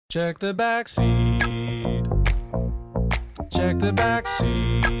Check the back seat. Check the back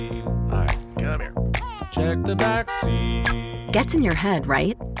seat. All right, come here. Check the back seat. Gets in your head,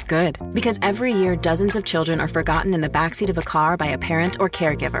 right? Good. Because every year, dozens of children are forgotten in the backseat of a car by a parent or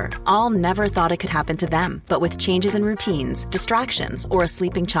caregiver. All never thought it could happen to them. But with changes in routines, distractions, or a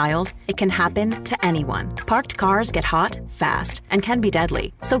sleeping child, it can happen to anyone. Parked cars get hot, fast, and can be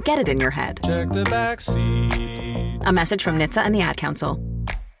deadly. So get it in your head. Check the back seat. A message from NHTSA and the Ad Council.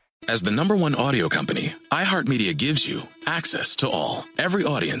 As the #1 audio company, iHeartMedia gives you access to all. Every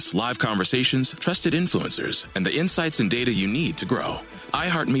audience, live conversations, trusted influencers, and the insights and data you need to grow.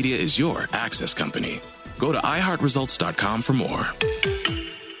 iHeartMedia is your access company. Go to iHeartResults.com for more.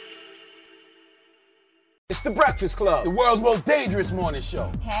 It's The Breakfast Club, the world's most dangerous morning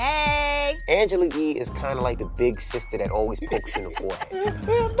show. Hey! Angela Yee is kind of like the big sister that always pokes you in the forehead.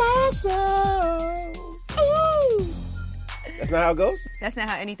 That's not how it goes? That's not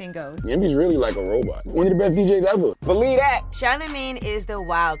how anything goes. Yemi's really like a robot. One of the best DJs ever. Believe that. Charlamagne is the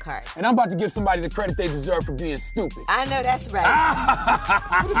wild card. And I'm about to give somebody the credit they deserve for being stupid. I know that's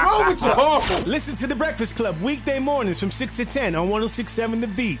right. What is wrong with you? Oh. Listen to The Breakfast Club weekday mornings from 6 to 10 on 106.7 The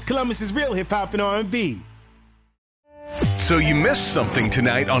Beat. Columbus's real hip-hop and R&B. So you missed something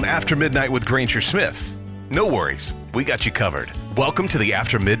tonight on After Midnight with Granger Smith. No worries, we got you covered. Welcome to the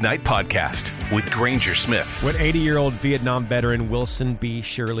After Midnight podcast with Granger Smith. When 80-year-old Vietnam veteran Wilson B.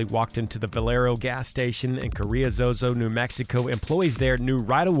 Shirley walked into the Valero gas station in Carrizozo, New Mexico, employees there knew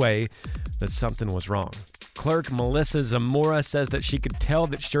right away that something was wrong. Clerk Melissa Zamora says that she could tell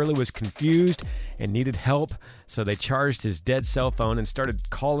that Shirley was confused and needed help, so they charged his dead cell phone and started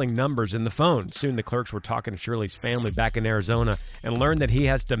calling numbers in the phone. Soon the clerks were talking to Shirley's family back in Arizona and learned that he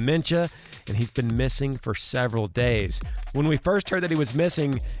has dementia and he's been missing for several days. When we first heard that he was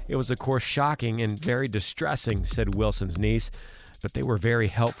missing, it was of course shocking and very distressing, said Wilson's niece. But they were very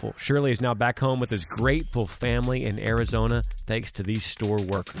helpful. Shirley is now back home with his grateful family in Arizona, thanks to these store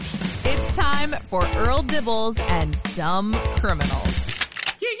workers. It's time for Earl Dibbles and Dumb Criminals.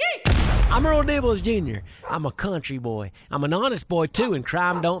 I'm Earl Dibbles Jr. I'm a country boy. I'm an honest boy, too, and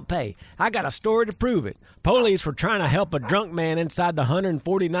crime don't pay. I got a story to prove it. Police were trying to help a drunk man inside the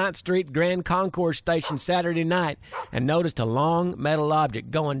 149th Street Grand Concourse station Saturday night and noticed a long metal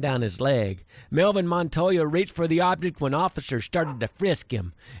object going down his leg. Melvin Montoya reached for the object when officers started to frisk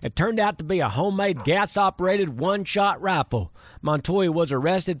him. It turned out to be a homemade gas-operated one-shot rifle. Montoya was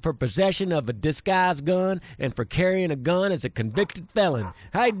arrested for possession of a disguised gun and for carrying a gun as a convicted felon.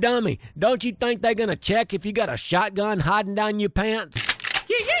 Hey, dummy, don't you think they're going to check if you got a shotgun hiding down your pants?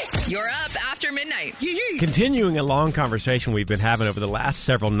 You're up after midnight. Continuing a long conversation we've been having over the last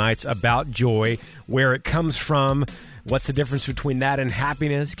several nights about joy, where it comes from, what's the difference between that and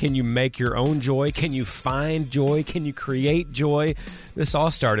happiness? Can you make your own joy? Can you find joy? Can you create joy? This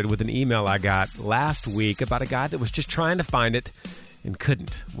all started with an email I got last week about a guy that was just trying to find it and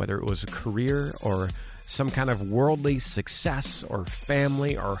couldn't, whether it was a career or some kind of worldly success or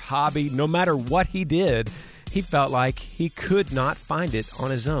family or hobby. No matter what he did, he felt like he could not find it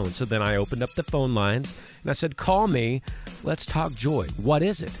on his own. So then I opened up the phone lines and I said, call me. Let's talk joy. What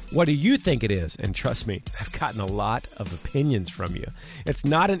is it? What do you think it is? And trust me, I've gotten a lot of opinions from you. It's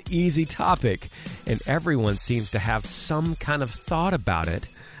not an easy topic, and everyone seems to have some kind of thought about it.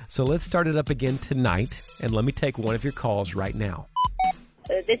 So let's start it up again tonight, and let me take one of your calls right now.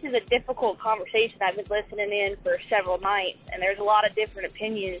 This is a difficult conversation. I've been listening in for several nights, and there's a lot of different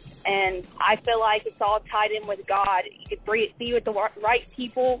opinions, and I feel like it's all tied in with God. You could be with the right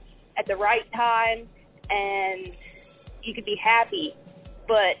people at the right time, and you could be happy,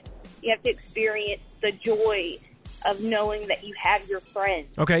 but you have to experience the joy of knowing that you have your friends.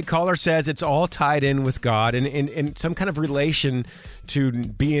 Okay, caller says it's all tied in with God and in some kind of relation to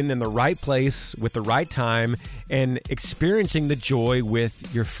being in the right place with the right time and experiencing the joy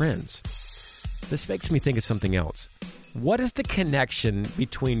with your friends. This makes me think of something else. What is the connection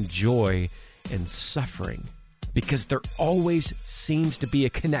between joy and suffering? Because there always seems to be a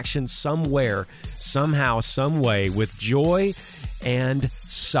connection somewhere, somehow, some way with joy and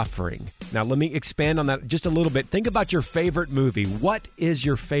suffering. Now, let me expand on that just a little bit. Think about your favorite movie. What is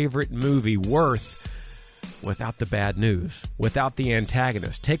your favorite movie worth without the bad news, without the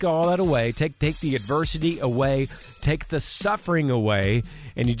antagonist? Take all that away. Take the adversity away. Take the suffering away.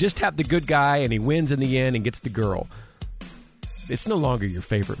 And you just have the good guy, and he wins in the end and gets the girl. It's no longer your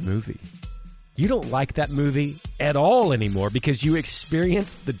favorite movie. You don't like that movie at all anymore because you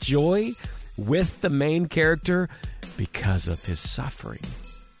experience the joy with the main character because of his suffering.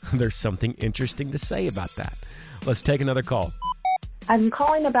 There's something interesting to say about that. Let's take another call. I'm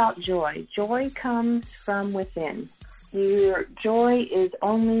calling about joy. Joy comes from within. Your joy is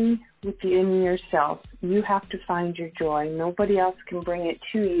only within yourself. You have to find your joy. Nobody else can bring it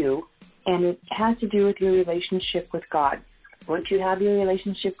to you. And it has to do with your relationship with God. Once you have your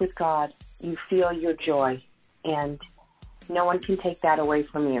relationship with God, you feel your joy. And no one can take that away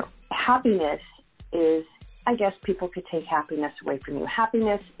from you. Happiness is, I guess people could take happiness away from you.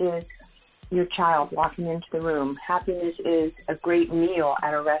 Happiness is your child walking into the room. Happiness is a great meal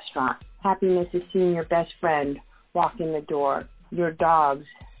at a restaurant. Happiness is seeing your best friend walk in the door, your dogs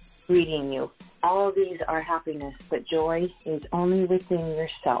greeting you. All of these are happiness, but joy is only within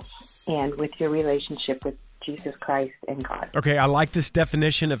yourself and with your relationship with Jesus Christ and God. Okay, I like this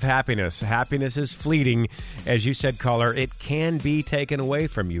definition of happiness. Happiness is fleeting. As you said, caller, it can be taken away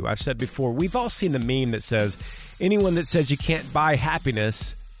from you. I've said before, we've all seen the meme that says, anyone that says you can't buy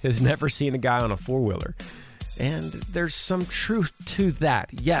happiness has never seen a guy on a four-wheeler. And there's some truth to that,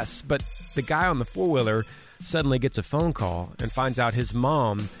 yes, but the guy on the four-wheeler suddenly gets a phone call and finds out his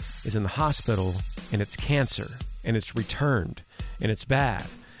mom is in the hospital and it's cancer and it's returned and it's bad.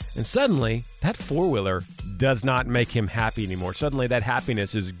 And suddenly, that four-wheeler does not make him happy anymore. Suddenly, that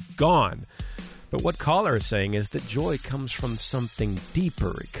happiness is gone. But what caller is saying is that joy comes from something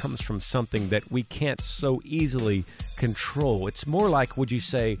deeper. It comes from something that we can't so easily control. It's more like, would you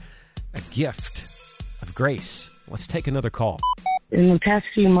say, a gift of grace. Let's take another call. In the past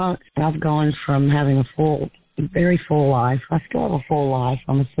few months, I've gone from having a very full life. I still have a full life.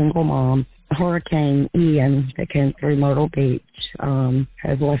 I'm a single mom. Hurricane Ian that came through Myrtle Beach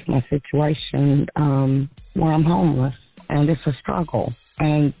has left my situation where I'm homeless, and it's a struggle.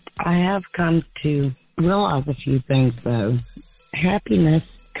 And I have come to realize a few things, though. Happiness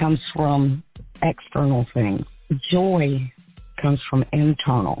comes from external things. Joy comes from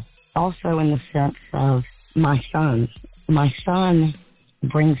internal. Also in the sense of my sons. My son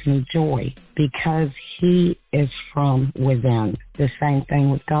brings me joy because he is from within. The same thing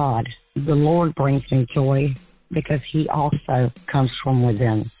with God. The Lord brings me joy because he also comes from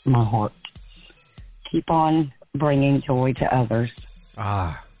within my heart. Keep on bringing joy to others.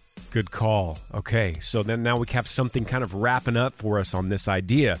 Ah, good call. Okay, so then now we have something kind of wrapping up for us on this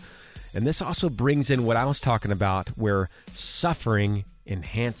idea. And this also brings in what I was talking about, where suffering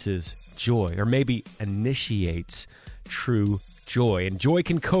enhances joy, or maybe initiates true joy. And joy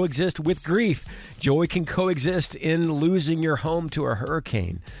can coexist with grief. Joy can coexist in losing your home to a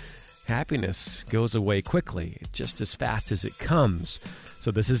hurricane. Happiness goes away quickly, just as fast as it comes.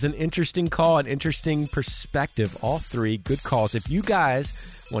 So this is an interesting call, an interesting perspective. All three good calls. If you guys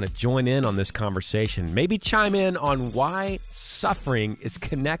want to join in on this conversation, maybe chime in on why suffering is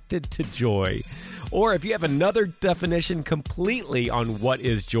connected to joy. Or if you have another definition completely on what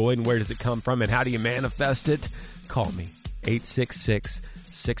is joy and where does it come from and how do you manifest it, call me.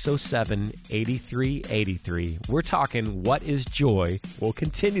 866-607-8383. We're talking what is joy. We'll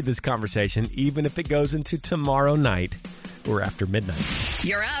continue this conversation even if it goes into tomorrow night or after midnight.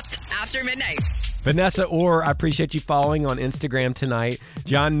 You're up after midnight. Vanessa Orr, I appreciate you following on Instagram tonight.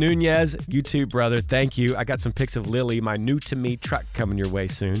 John Nunez, YouTube brother, thank you. I got some pics of Lily, my new-to-me truck, coming your way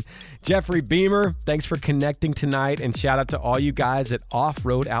soon. Jeffrey Beamer, thanks for connecting tonight. And shout out to all you guys at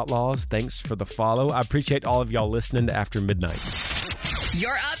Off-Road Outlaws. Thanks for the follow. I appreciate all of y'all listening to After Midnight.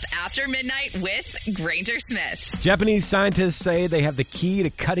 You're up after midnight with Granger Smith. Japanese scientists say they have the key to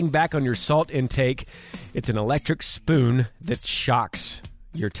cutting back on your salt intake. It's an electric spoon that shocks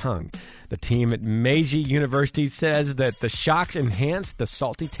your tongue. The team at Meiji University says that the shocks enhance the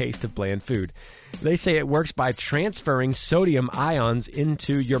salty taste of bland food. They say it works by transferring sodium ions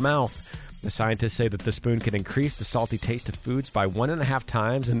into your mouth. The scientists say that the spoon can increase the salty taste of foods by 1.5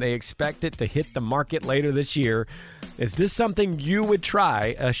 times, and they expect it to hit the market later this year. Is this something you would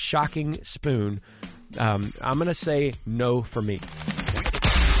try, a shocking spoon? I'm going to say no for me.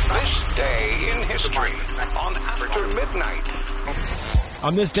 This day in history on After Midnight.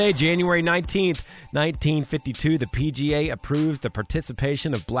 On this day, January 19th, 1952, the PGA approves the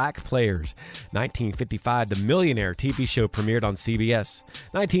participation of black players. 1955, The Millionaire TV show premiered on CBS.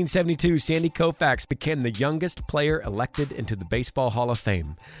 1972, Sandy Koufax became the youngest player elected into the Baseball Hall of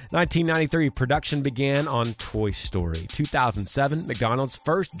Fame. 1993, production began on Toy Story. 2007, McDonald's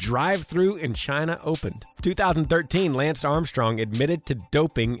first drive-thru in China opened. 2013, Lance Armstrong admitted to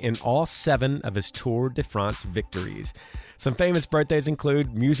doping in all 7 of his Tour de France victories. Some famous birthdays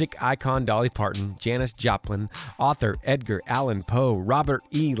include music icon Dolly Parton, Janis Joplin, author Edgar Allan Poe, Robert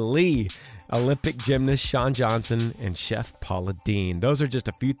E. Lee, Olympic gymnast Shawn Johnson, and Chef Paula Deen. Those are just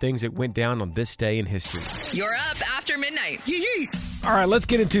a few things that went down on this day in history. You're up after midnight. Yee-yee. All right, let's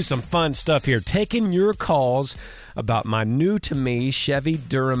get into some fun stuff here. Taking your calls about my new-to-me Chevy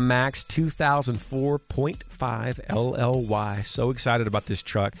Duramax 2004.5 LLY. So excited about this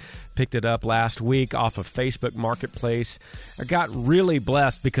truck. Picked it up last week off of Facebook Marketplace. I got really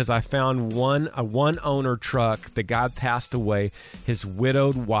blessed because I found a one-owner truck. The guy passed away. His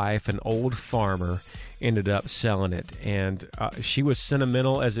widowed wife, an old farmer, ended up selling it. And she was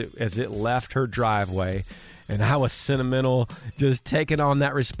sentimental as it left her driveway. And I was sentimental just taking on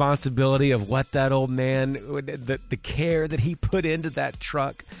that responsibility of what that old man, the care that he put into that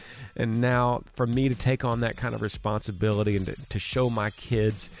truck. And now for me to take on that kind of responsibility and to show my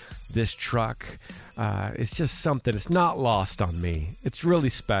kids this truck, it's just something. It's not lost on me. It's really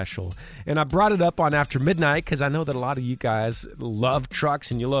special. And I brought it up on After Midnight because I know that a lot of you guys love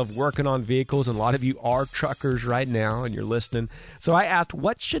trucks and you love working on vehicles. And a lot of you are truckers right now and you're listening. So I asked,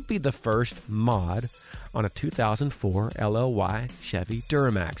 what should be the first mod on a 2004 LLY Chevy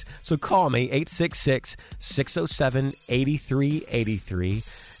Duramax? So call me, 866-607-8383,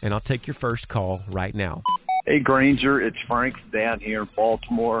 and I'll take your first call right now. Hey, Granger, it's Frank down here in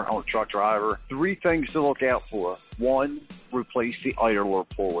Baltimore. I'm a truck driver. 3 things to look out for. 1, replace the idler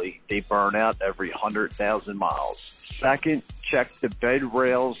pulley. They burn out every 100,000 miles. 2nd, check the bed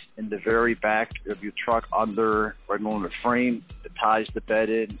rails in the very back of your truck right on the frame that ties the bed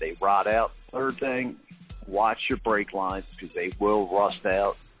in. They rot out. 3rd thing, watch your brake lines because they will rust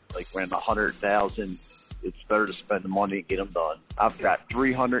out. Like around 100,000, it's better to spend the money and get them done. I've got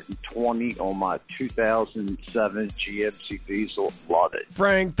 320 on my 2007 GMC diesel. Love it.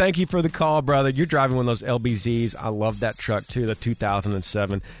 Frank, thank you for the call, brother. You're driving one of those LBZs. I love that truck too, the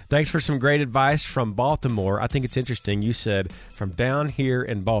 2007. Thanks for some great advice from Baltimore. I think it's interesting. You said from down here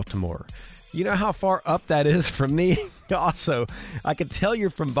in Baltimore. You know how far up that is from me? Also, I can tell you're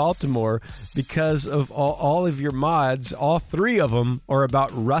from Baltimore because of all of your mods. All 3 of them are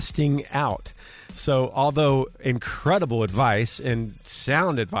about rusting out. So although incredible advice and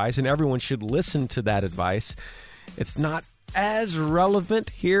sound advice, and everyone should listen to that advice, it's not as relevant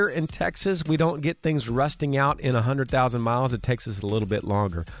here in Texas. We don't get things rusting out in 100,000 miles. It takes us a little bit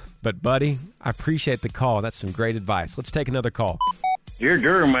longer. But, buddy, I appreciate the call. That's some great advice. Let's take another call. Your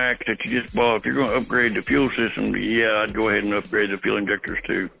Duramax that you just bought, if you're going to upgrade the fuel system, yeah, I'd go ahead and upgrade the fuel injectors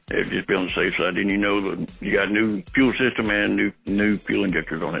too. It'd just be on the safe side. Didn't you know that you got a new fuel system and new fuel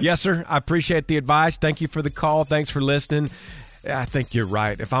injectors on it? Yes, sir. I appreciate the advice. Thank you for the call. Thanks for listening. I think you're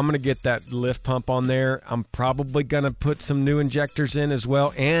right. If I'm going to get that lift pump on there, I'm probably going to put some new injectors in as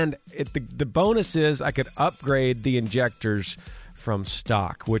well. And the bonus is I could upgrade the injectors from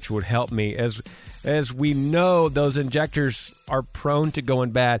stock, which would help me. As we know, those injectors are prone to going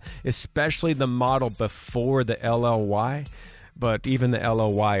bad, especially the model before the LLY. But even the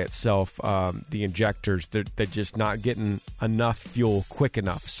LLY itself, the injectors, they're just not getting enough fuel quick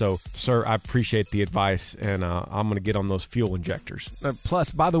enough. So, sir, I appreciate the advice, and I'm going to get on those fuel injectors.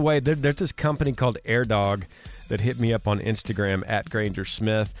 Plus, by the way, there's this company called AirDog that hit me up on Instagram at Granger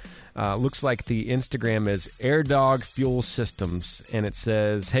Smith. Looks like the Instagram is AirDog Fuel Systems, and it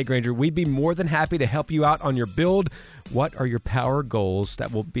says, "Hey Granger, we'd be more than happy to help you out on your build. What are your power goals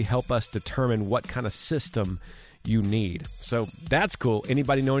that will help us determine what kind of system you need?" So that's cool.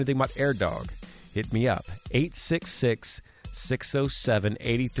 Anybody know anything about AirDog? Hit me up,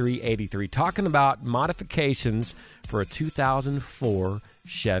 866-607-8383. Talking about modifications for a 2004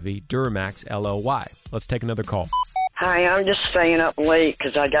 Chevy Duramax LLY. Let's take another call. Hi, I'm just staying up late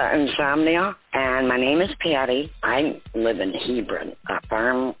because I got insomnia, and my name is Patty. I live in Hebron, a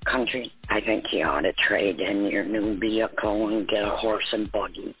farm country. I think you ought to trade in your new vehicle and get a horse and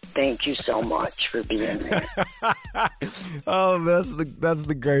buggy. Thank you so much for being there. Oh, that's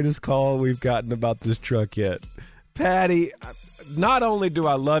the greatest call we've gotten about this truck yet. Patty, not only do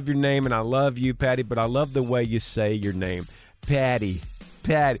I love your name, and I love you, Patty, but I love the way you say your name. Patty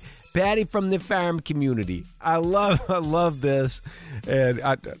from the farm community. I love this, and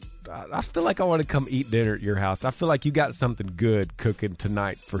I feel like I want to come eat dinner at your house. I feel like you got something good cooking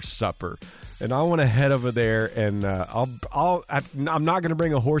tonight for supper, and I want to head over there. And I'm not going to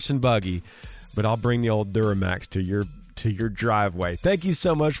bring a horse and buggy, but I'll bring the old Duramax to your driveway. Thank you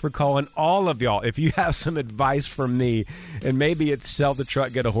so much for calling, all of y'all. If you have some advice from me, and maybe it's sell the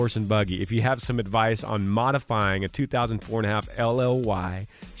truck, get a horse and buggy. If you have some advice on modifying a 2004.5 LLY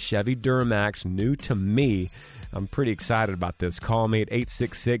Chevy Duramax, new to me, I'm pretty excited about this. Call me at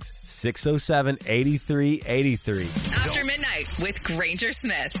 866-607-8383. After Midnight with Granger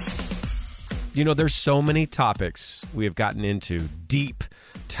Smith. You know, there's so many topics we have gotten into, deep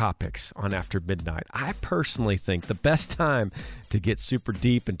topics on After Midnight. I personally think the best time to get super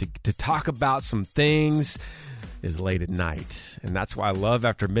deep and to talk about some things is late at night. And that's why I love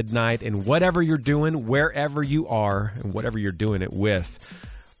After Midnight. And whatever you're doing, wherever you are, and whatever you're doing it with,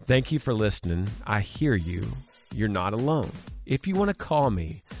 thank you for listening. I hear you. You're not alone. If you want to call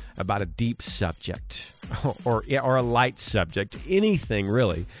me about a deep subject or a light subject, anything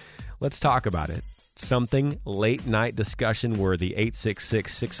really, let's talk about it. Something late night discussion worthy.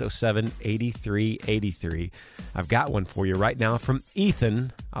 866-607-8383. I've got one for you right now from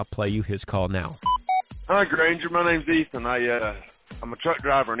Ethan. I'll play you his call now. Hi, Granger. My name's Ethan. I'm a truck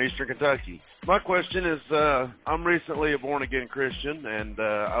driver in Eastern Kentucky. My question is, I'm recently a born-again Christian, and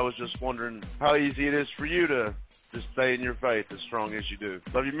I was just wondering how easy it is for you to just stay in your faith as strong as you do.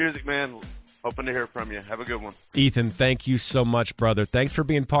 Love your music, man. Hoping to hear from you. Have a good one. Ethan, thank you so much, brother. Thanks for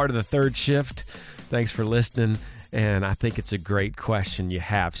being part of the third shift. Thanks for listening, and I think it's a great question you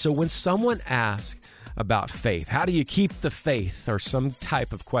have. So when someone asks about faith, how do you keep the faith, or some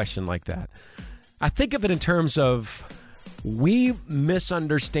type of question like that, I think of it in terms of we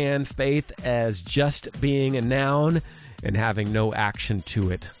misunderstand faith as just being a noun and having no action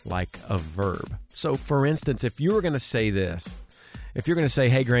to it like a verb. So, for instance, if you were going to say this, if you're going to say,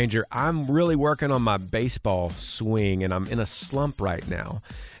 hey, Granger, I'm really working on my baseball swing and I'm in a slump right now,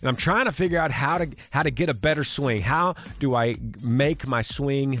 and I'm trying to figure out how to get a better swing. How do I make my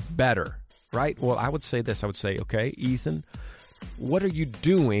swing better, right? Well, I would say this. I would say, okay, Ethan, what are you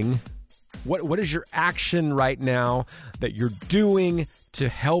doing? What is your action right now that you're doing to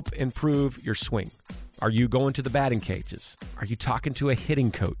help improve your swing? Are you going to the batting cages? Are you talking to a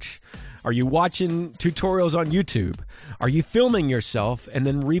hitting coach? Are you watching tutorials on YouTube? Are you filming yourself and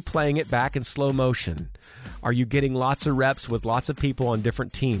then replaying it back in slow motion? Are you getting lots of reps with lots of people on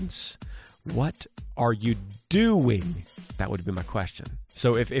different teams? What are you doing? That would be my question.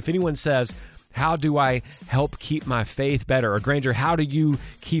 So if anyone says, how do I help keep my faith better? Or Granger, how do you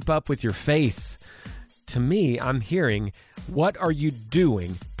keep up with your faith? To me, I'm hearing, what are you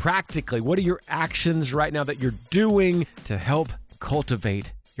doing practically? What are your actions right now that you're doing to help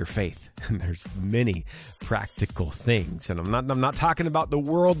cultivate your faith? And there's many practical things. And I'm not talking about the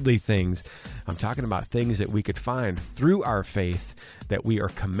worldly things. I'm talking about things that we could find through our faith that we are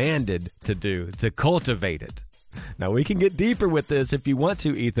commanded to do, to cultivate it. Now, we can get deeper with this if you want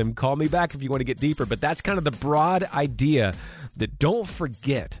to, Ethan. Call me back if you want to get deeper. But that's kind of the broad idea, that don't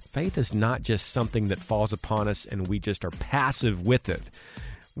forget, faith is not just something that falls upon us and we just are passive with it.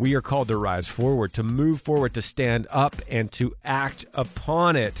 We are called to rise forward, to move forward, to stand up, and to act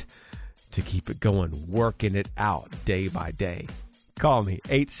upon it, to keep it going, working it out day by day. Call me,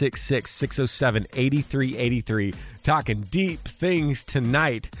 866-607-8383. Talking deep things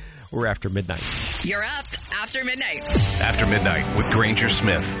tonight. We're After Midnight. You're up after midnight. After Midnight with Granger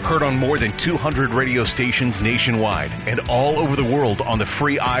Smith. Heard on more than 200 radio stations nationwide and all over the world on the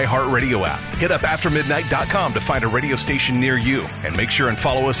free iHeartRadio app. Hit up aftermidnight.com to find a radio station near you. And make sure and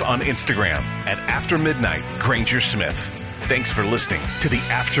follow us on Instagram at After Midnight Granger Smith. Thanks for listening to the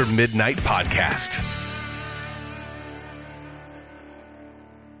After Midnight Podcast.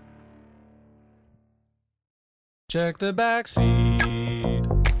 Check the back seat.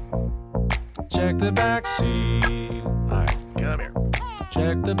 Check the back seat. All right, come here.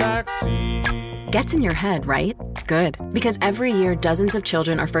 Check the back seat. Gets in your head, right? Good. Because every year, dozens of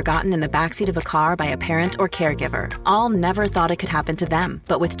children are forgotten in the backseat of a car by a parent or caregiver. All never thought it could happen to them.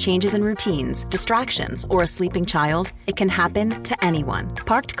 But with changes in routines, distractions, or a sleeping child, it can happen to anyone.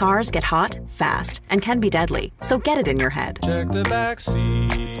 Parked cars get hot, fast, and can be deadly. So get it in your head. Check the back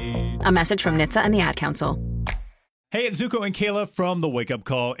seat. A message from NHTSA and the Ad Council. Hey, it's Zuko and Kayla from The Wake Up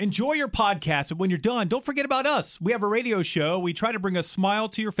Call. Enjoy your podcast, but when you're done, don't forget about us. We have a radio show. We try to bring a smile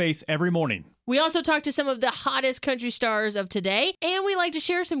to your face every morning. We also talk to some of the hottest country stars of today, and we like to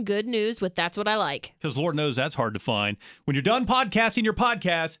share some good news with That's What I Like. Because Lord knows that's hard to find. When you're done podcasting your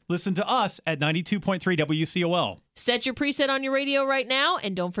podcast, listen to us at 92.3 WCOL. Set your preset on your radio right now,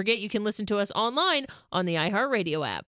 and don't forget you can listen to us online on the iHeartRadio app.